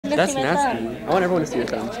gonna That's see my nasty. thumb. I want everyone to see your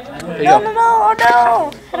thumb. There you No, go. no, no, oh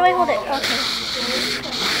no! How do I hold it? Okay.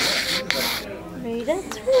 Made it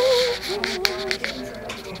through.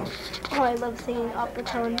 Oh, I love singing opera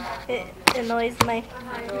tone. It annoys my...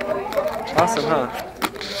 Awesome, huh?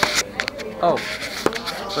 Oh.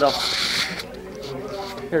 What else?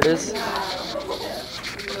 Here it is.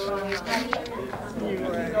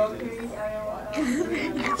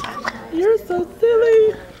 You're so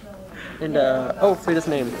silly. And oh, Frida's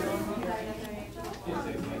name.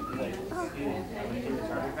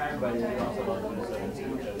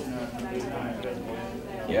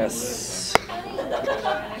 Yes.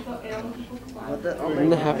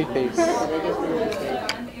 And the happy face.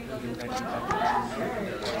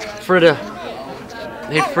 Frida.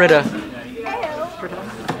 Hey, Frida.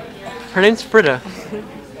 Her name's Frida.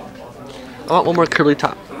 I want one more curly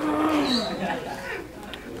top.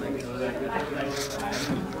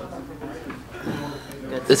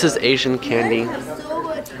 This is Asian candy.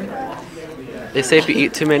 They say if you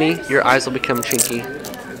eat too many, your eyes will become chinky.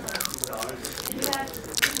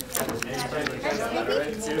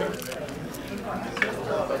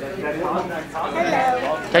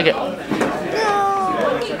 Hello. Take it.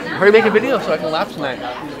 No. Hurry, make a video so I can laugh tonight.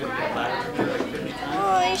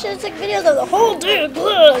 Oh, you should have took videos of the whole day of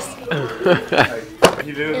class.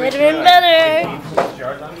 It would have been better.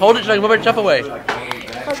 Hold it so I can move your stuff away.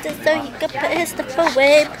 Hold it so you can put his stuff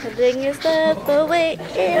away. Putting your stuff away in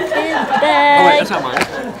his Oh wait, bag. that's not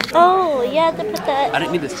mine. Oh, you have to put that. I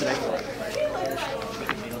didn't need this today.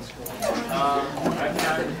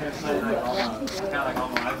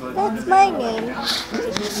 That's my name.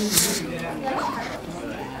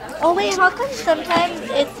 Oh wait, how come sometimes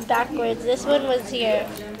it's backwards? This one was here.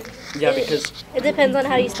 Yeah, because It depends on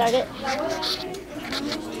how you start it.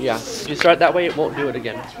 yeah, if you start that way, it won't do it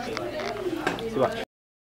again. See, watch.